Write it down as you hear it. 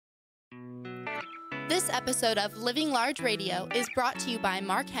This episode of Living Large Radio is brought to you by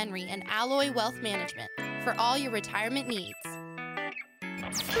Mark Henry and Alloy Wealth Management for all your retirement needs.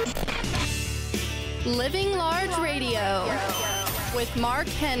 Living Large Radio with Mark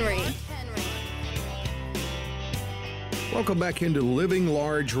Henry. Welcome back into Living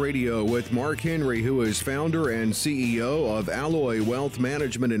Large Radio with Mark Henry, who is founder and CEO of Alloy Wealth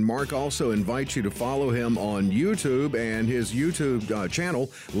Management. And Mark also invites you to follow him on YouTube and his YouTube channel,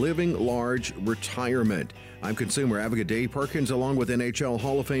 Living Large Retirement. I'm consumer advocate Dave Perkins, along with NHL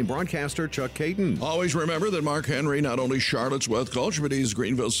Hall of Fame broadcaster Chuck Caton. Always remember that Mark Henry, not only Charlotte's wealth coach, but he's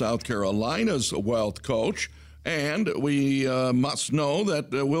Greenville, South Carolina's wealth coach. And we must know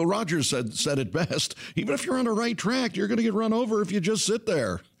that Will Rogers said it best. Even if you're on the right track, you're going to get run over if you just sit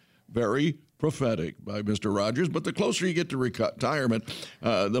there. Very prophetic by Mr. Rogers. But the closer you get to retirement,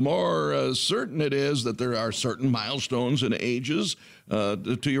 the more certain it is that there are certain milestones and ages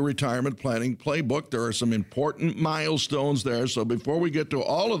to your retirement planning playbook. There are some important milestones there. So before we get to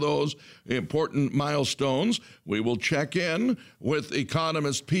all of those important milestones, we will check in with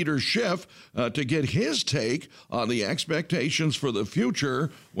economist Peter Schiff to get his take on the expectations for the future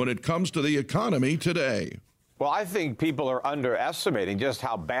when it comes to the economy today. Well, I think people are underestimating just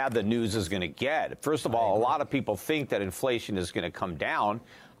how bad the news is going to get. First of all, a lot of people think that inflation is going to come down.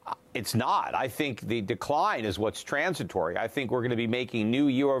 It's not. I think the decline is what's transitory. I think we're going to be making new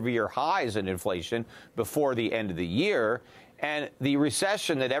year-over-year highs in inflation before the end of the year. And the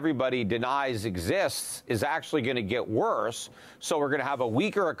recession that everybody denies exists is actually going to get worse. So we're going to have a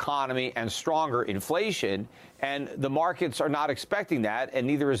weaker economy and stronger inflation. And the markets are not expecting that, and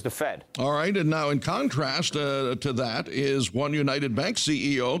neither is the Fed. All right. And now in contrast to that is One United Bank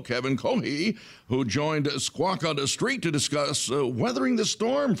CEO Kevin Cohey, who joined Squawk on the Street to discuss weathering the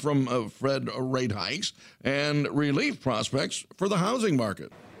storm from Fed rate hikes and relief prospects for the housing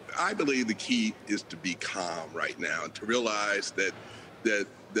market. I believe the key is to be calm right now and to realize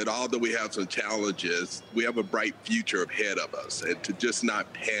that although we have some challenges, we have a bright future ahead of us, and to just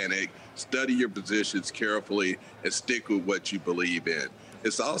not panic, study your positions carefully, and stick with what you believe in.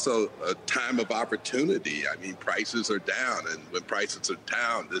 It's also a time of opportunity. I mean, prices are down, and when prices are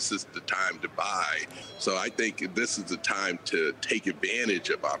down, this is the time to buy. So I think this is the time to take advantage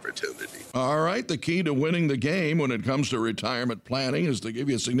of opportunity. All right. The key to winning the game when it comes to retirement planning is to give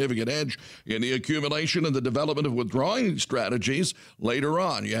you a significant edge in the accumulation and the development of withdrawing strategies later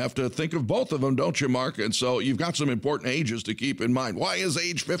on. You have to think of both of them, don't you, Mark? And so you've got some important ages to keep in mind. Why is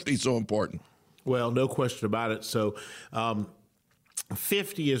age 50 so important? Well, no question about it. So,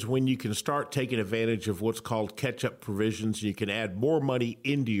 50 is when you can start taking advantage of what's called catch-up provisions. You can add more money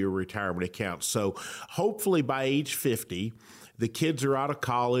into your retirement account. So hopefully by age 50, the kids are out of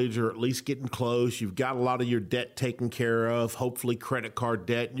college or at least getting close. You've got a lot of your debt taken care of, hopefully credit card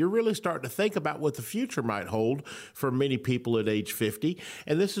debt. And you're really starting to think about what the future might hold for many people at age 50.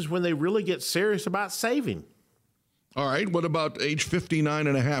 And this is when they really get serious about saving. All right. What about age 59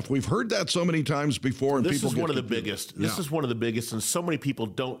 and a half? We've heard that so many times before. And this is one of the biggest. This is one of the biggest, and so many people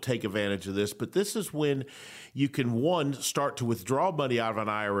don't take advantage of this. But this is when you can, one, start to withdraw money out of an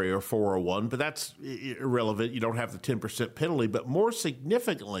IRA or 401, but that's irrelevant. You don't have the 10% penalty. But more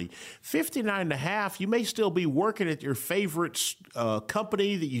significantly, 59 and a half, you may still be working at your favorite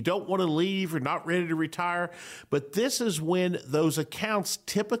company that you don't want to leave or not ready to retire. But this is when those accounts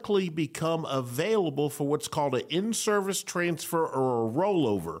typically become available for what's called an in-service transfer or a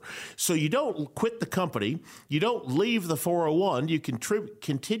rollover. So you don't quit the company. You don't leave the 401. You can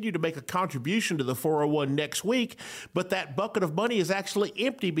continue to make a contribution to the 401 next week, but that bucket of money is actually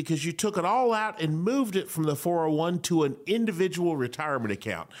empty because you took it all out and moved it from the 401 to an individual retirement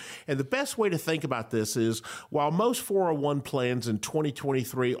account. And the best way to think about this is, while most 401 plans in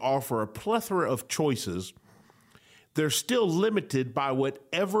 2023 offer a plethora of choices, they're still limited by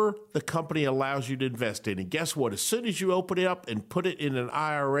whatever the company allows you to invest in. And guess what? As soon as you open it up and put it in an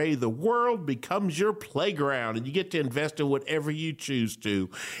IRA, the world becomes your playground, and you get to invest in whatever you choose to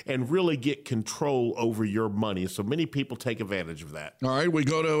and really get control over your money. So many people take advantage of that. All right, we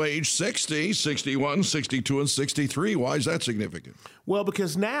go to age 60, 61, 62, and 63. Why is that significant? Well,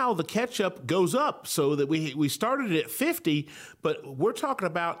 because now the catch-up goes up, so that we started at 50, but we're talking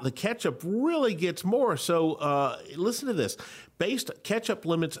about the catch-up really gets more. So listen to this. Based catch-up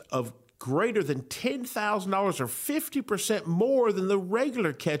limits of greater than $10,000 or 50% more than the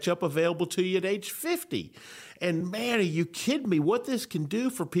regular catch-up available to you at age 50. And man, are you kidding me? What this can do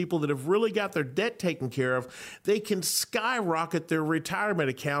for people that have really got their debt taken care of, they can skyrocket their retirement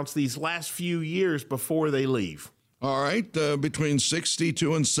accounts these last few years before they leave. All right, between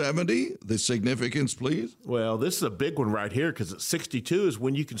 62 and 70, the significance, please. Well, this is a big one right here because at 62 is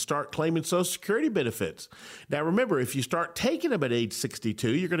when you can start claiming Social Security benefits. Now, remember, if you start taking them at age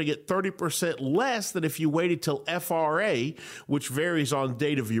 62, you're going to get 30% less than if you waited till FRA, which varies on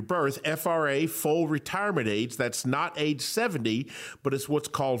date of your birth. FRA, full retirement age, that's not age 70, but it's what's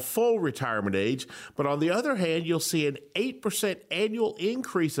called full retirement age. But on the other hand, you'll see an 8% annual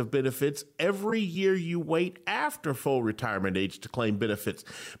increase of benefits every year you wait after full retirement age to claim benefits.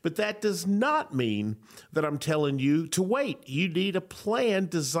 But that does not mean that I'm telling you to wait. You need a plan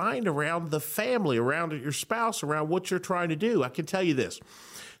designed around the family, around your spouse, around what you're trying to do. I can tell you this.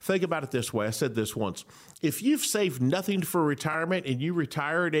 Think about it this way. I said this once. If you've saved nothing for retirement and you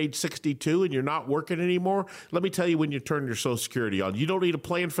retire at age 62 and you're not working anymore, let me tell you when you turn your Social Security on. You don't need a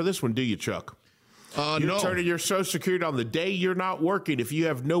plan for this one, do you, Chuck? You're turning your Social Security on the day you're not working. If you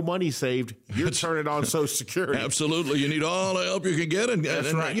have no money saved, you're turning on Social Security. Absolutely. You need all the help you can get. And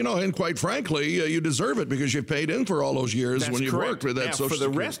right. And quite frankly, you deserve it because you've paid in for all those years when you've worked with that now, Social for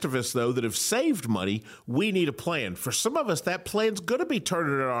Security. the rest of us, though, that have saved money, we need a plan. For some of us, that plan's going to be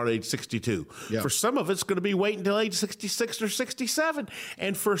turning it on age 62. Yeah. For some of it's going to be waiting until age 66 or 67.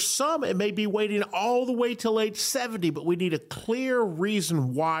 And for some, it may be waiting all the way till age 70. But we need a clear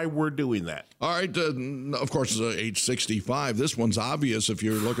reason why we're doing that. All right. Of course, age 65. This one's obvious if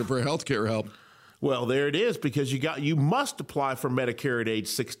you're looking for health care help. Well, there it is, because you must apply for Medicare at age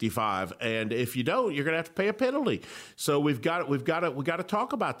 65, and if you don't, you're going to have to pay a penalty. So we've got to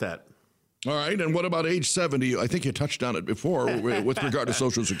talk about that. All right, and what about age 70? I think you touched on it before with regard to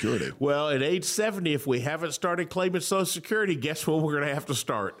Social Security. Well, at age 70, if we haven't started claiming Social Security, guess when we're going to have to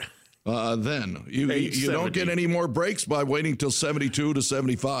start? Then you don't get any more breaks by waiting till 72 to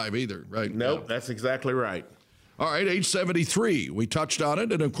 75 either, right? Nope, that's exactly right. All right, age 73. We touched on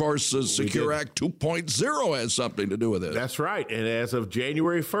it, and of course, Secure Act 2.0 has something to do with it. That's right. And as of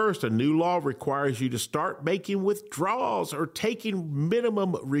January 1st, a new law requires you to start making withdrawals or taking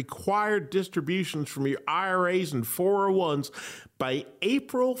minimum required distributions from your IRAs and 401s by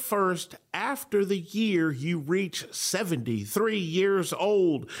April 1st after the year you reach 73 years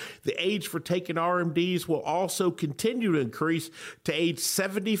old. The age for taking RMDs will also continue to increase to age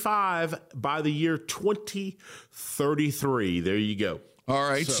 75 by the year 2033. There you go. All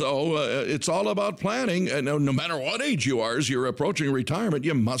right, so it's all about planning. And no matter what age you are, as you're approaching retirement,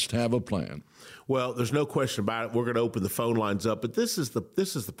 you must have a plan. Well, there's no question about it. We're going to open the phone lines up, but this is the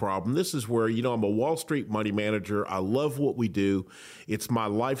problem. This is where, I'm a Wall Street money manager. I love what we do. It's my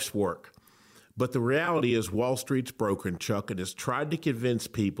life's work. But the reality is Wall Street's broken, Chuck, and has tried to convince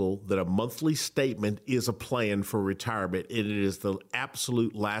people that a monthly statement is a plan for retirement, and it is the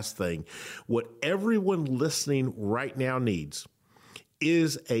absolute last thing. What everyone listening right now needs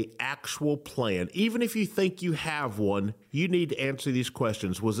is an actual plan. Even if you think you have one, you need to answer these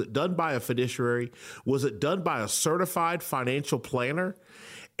questions. Was it done by a fiduciary? Was it done by a certified financial planner?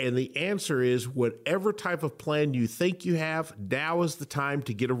 And the answer is whatever type of plan you think you have, now is the time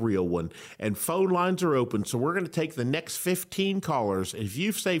to get a real one. And phone lines are open, so we're going to take the next 15 callers. If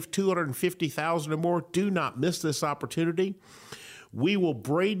you've saved $250,000 or more, do not miss this opportunity. We will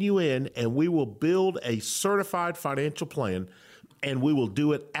bring you in, and we will build a certified financial plan, and we will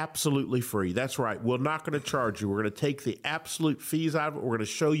do it absolutely free. That's right. We're not going to charge you. We're going to take the absolute fees out of it. We're going to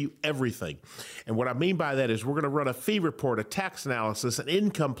show you everything. And what I mean by that is we're going to run a fee report, a tax analysis, an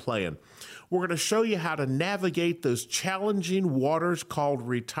income plan. We're going to show you how to navigate those challenging waters called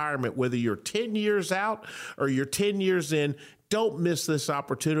retirement, whether you're 10 years out or you're 10 years in. Don't miss this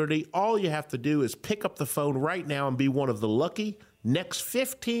opportunity. All you have to do is pick up the phone right now and be one of the lucky next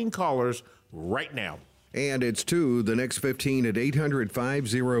 15 callers right now. And it's to the next 15 at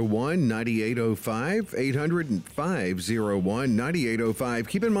 800-501-9805, 800-501-9805.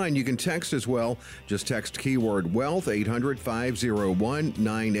 Keep in mind, you can text as well. Just text keyword wealth,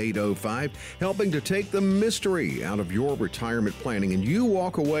 800-501-9805, helping to take the mystery out of your retirement planning. And you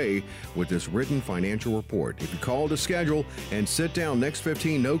walk away with this written financial report. If you call to schedule and sit down next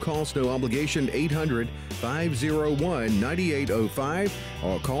 15, no cost, no obligation, 800-501-9805,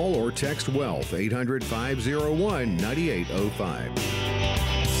 or call or text wealth, 800-501-9805.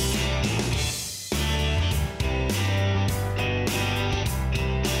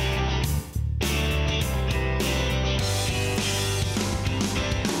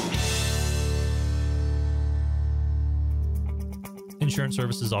 Insurance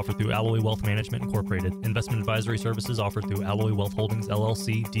services offered through Alloy Wealth Management Incorporated. Investment advisory services offered through Alloy Wealth Holdings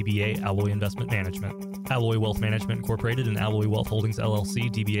LLC, DBA Alloy Investment Management. Alloy Wealth Management Incorporated and Alloy Wealth Holdings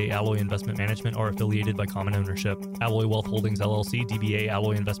LLC, DBA Alloy Investment Management are affiliated by common ownership. Alloy Wealth Holdings LLC, DBA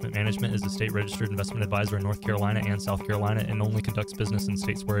Alloy Investment Management is a state-registered investment advisor in North Carolina and South Carolina and only conducts business in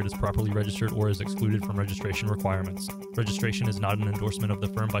states where it is properly registered or is excluded from registration requirements. Registration is not an endorsement of the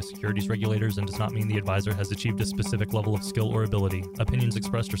firm by securities regulators and does not mean the advisor has achieved a specific level of skill or ability. Opinions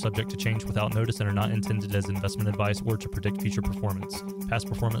expressed are subject to change without notice and are not intended as investment advice or to predict future performance. Past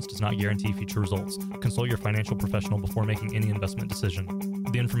performance does not guarantee future results. Consult your financial professional before making any investment decision.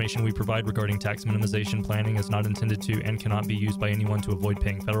 The information we provide regarding tax minimization planning is not intended to and cannot be used by anyone to avoid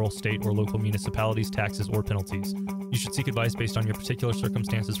paying federal, state, or local municipalities taxes or penalties. You should seek advice based on your particular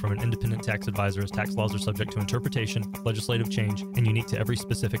circumstances from an independent tax advisor, as tax laws are subject to interpretation, legislative change, and unique to every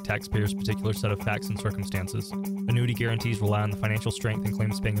specific taxpayer's particular set of facts and circumstances. Annuity guarantees rely on the financial strength and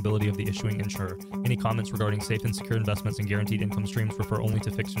claims-paying ability of the issuing insurer. Any comments regarding safe and secure investments and guaranteed income streams refer only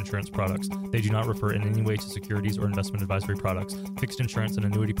to fixed insurance products. They do not refer in any way to securities or investment advisory products. Fixed insurance and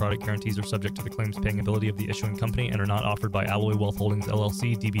annuity product guarantees are subject to the claims-paying ability of the issuing company and are not offered by Alloy Wealth Holdings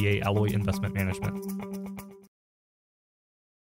LLC, DBA Alloy Investment Management.